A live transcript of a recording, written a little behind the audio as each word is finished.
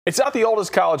It's not the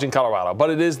oldest college in Colorado, but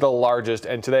it is the largest,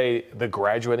 and today the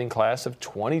graduating class of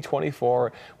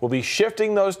 2024 will be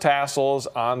shifting those tassels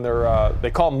on their,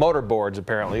 they call them motor boards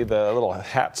apparently, the little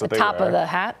hats that they wear. The top of the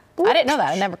hat? I didn't know that.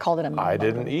 I never called it a motor. I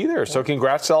didn't either. So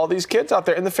congrats to all these kids out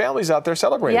there and the families out there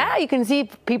celebrating. Yeah, you can see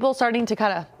people starting to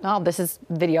kind of, oh, this is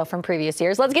video from previous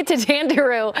years. Let's get to Dan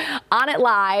Drew on it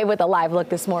live with a live look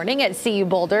this morning at CU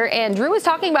Boulder. And Drew was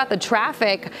talking about the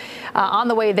traffic on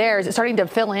the way there. Is it starting to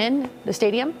fill in the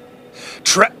stadium?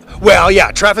 Well,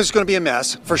 yeah, traffic's going to be a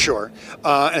mess for sure,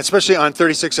 and especially on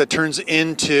 36 that turns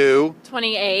into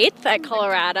 28th at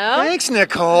Colorado. Thanks,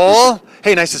 Nicole.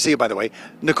 Hey, nice to see you, by the way.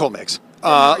 Nicole Mix.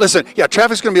 Listen, yeah,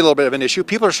 traffic's going to be a little bit of an issue.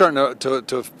 People are starting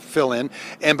to fill in,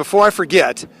 and before I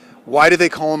forget, why do they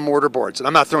call them mortar boards? And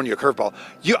I'm not throwing you a curveball.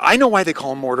 I know why they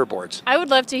call them mortar boards. I would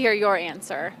love to hear your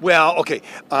answer. Well, okay,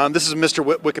 this is Mr.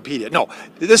 Wikipedia. No,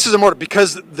 this is a mortar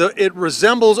because it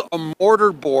resembles a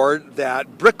mortar board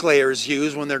that bricklayers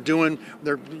use when they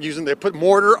put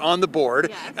mortar on the board,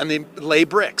 yes, and they lay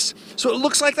bricks. So it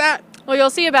looks like that. Well,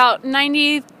 you'll see about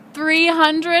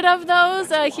 9,300 of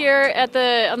those here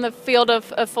on the field of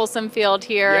Folsom Field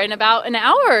here, yep, in about an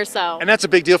hour or so. And that's a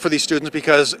big deal for these students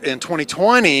because in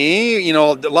 2020, you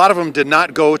know, a lot of them did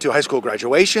not go to high school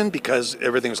graduation because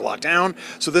everything was locked down.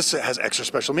 So this has extra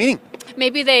special meaning.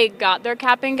 Maybe they got their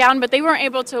cap and gown, but they weren't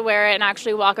able to wear it and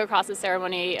actually walk across the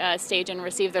ceremony stage and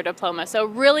receive their diploma. So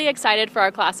really excited for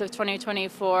our class of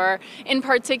 2024, in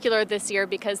particular this year,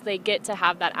 because they get to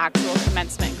have that actual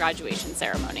commencement graduation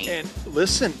ceremony. And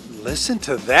listen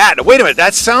to that. Wait a minute,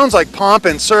 that sounds like pomp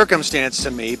and circumstance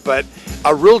to me, but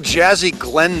a real jazzy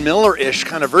Glenn Miller-ish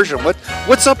kind of version.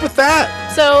 What's up with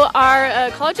that? So our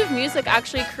College of Music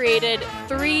actually created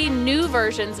 3 new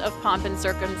versions of Pomp and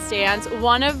Circumstance,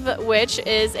 one of which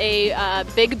is a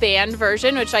big band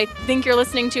version, which I think you're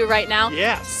listening to right now.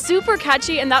 Yes. Super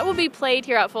catchy, and that will be played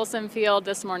here at Folsom Field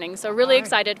this morning, so really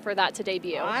excited for that to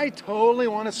debut. I totally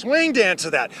want to swing dance to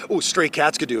that. Oh, Stray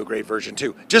Cats could do a great version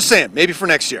too. Just saying, maybe for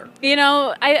next year. You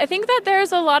know, I think that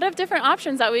there's a lot of different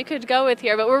options that we could go with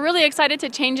here, but we're really excited to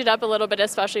change it up a little bit,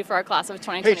 especially for our class of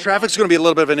 2024. Hey, traffic's going to be a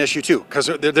little bit of an issue too, because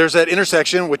there's that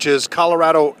intersection, which is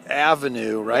Colorado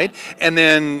Avenue, right? Yes. And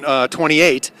then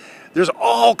 28. There's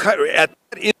all kind at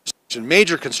that intersection,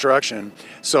 major construction.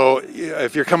 So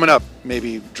if you're coming up,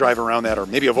 maybe drive around that or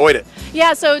maybe avoid it.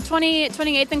 Yeah, so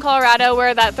 28th in Colorado,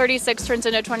 where that 36 turns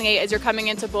into 28 as you're coming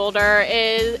into Boulder,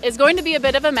 is going to be a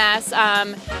bit of a mess.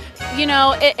 You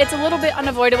know, it's a little bit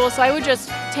unavoidable, so I would just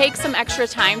take some extra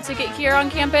time to get here on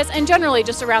campus, and generally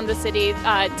just around the city.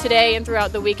 Today and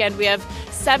throughout the weekend, we have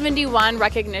 71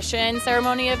 recognition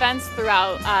ceremony events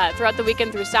throughout the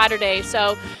weekend through Saturday.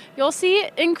 So you'll see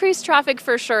increased traffic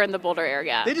for sure in the Boulder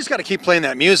area. They just got to keep playing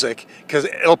that music because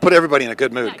it'll put everybody in a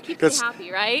good mood. Yeah, keeps you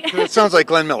happy, right? It sounds like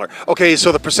Glenn Miller. Okay,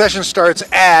 so the procession starts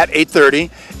at 8:30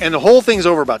 and the whole thing's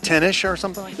over about 10-ish or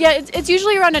something like that? Yeah, it's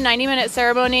usually around a 90-minute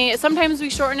ceremony. Sometimes we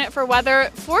shorten it for weather.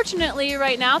 Fortunately,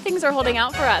 right now things are holding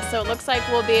out for us, so it looks like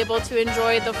we'll be able to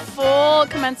enjoy the full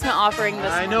commencement offering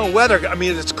this morning. I know weather. I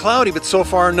mean, it's cloudy, but so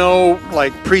far no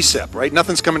like precip, right?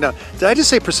 Nothing's coming down. Did I just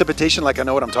say precipitation like I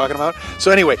know what I'm talking about?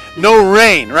 So anyway, no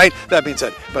rain, right? That being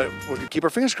said, but we'll keep our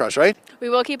fingers crossed, right? We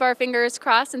will keep our fingers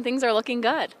crossed, and things are looking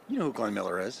good. You know who Glenn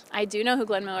Miller is. I do know who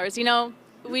Glenn Miller is. You know,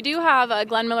 we do have a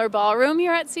Glenn Miller ballroom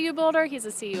here at CU Boulder. He's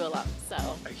a CU alum, so.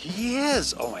 He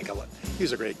is. Oh my God,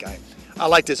 he's a great guy. I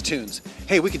liked his tunes.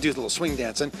 Hey, we could do a little swing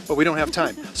dancing, but we don't have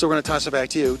time, so we're gonna toss it back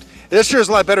to you. This sure is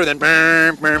a lot better than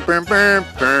burn, burn, burn, burn,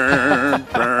 burn,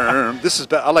 burn. This is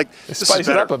better. I like this. Spice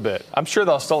it up a bit. I'm sure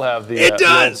they'll still have the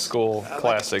old school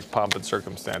classic Pomp and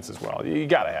Circumstance as well. You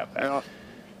gotta have that. Yeah.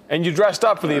 And you dressed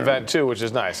up for the event too, which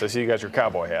is nice. I see you got your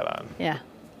cowboy hat on. Yeah.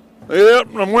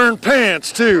 Yep, I'm wearing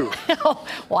pants too.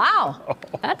 Wow,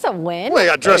 that's a win. Well, I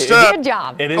got dressed up. Good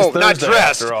job. It is Thursday, not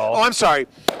dressed. After all. Oh, I'm sorry.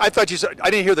 I thought you said, I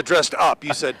didn't hear the dressed up.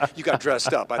 You said you got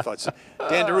dressed up. I thought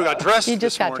Dan DeRue got dressed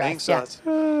this morning. Dressed, yeah.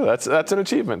 So that's an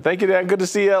achievement. Thank you, Dan. Good to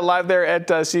see you live there at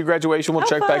CU graduation. We'll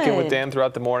check back in with Dan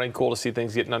throughout the morning. Cool to see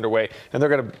things getting underway. And they're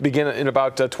going to begin in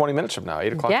about 20 minutes from now,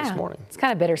 8 o'clock this morning. It's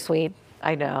kind of bittersweet.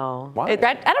 I know. Wow. I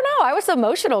don't know. I was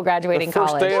emotional graduating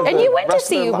college. And you went to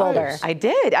CU Boulder. I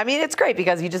did. I mean, it's great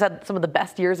because you just had some of the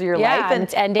best years of your life. And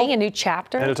it's ending a new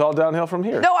chapter. And it's all downhill from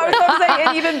here. No, I was going to say,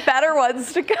 and even better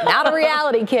ones to come. Now to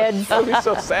reality, kids. What are you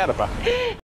so sad about?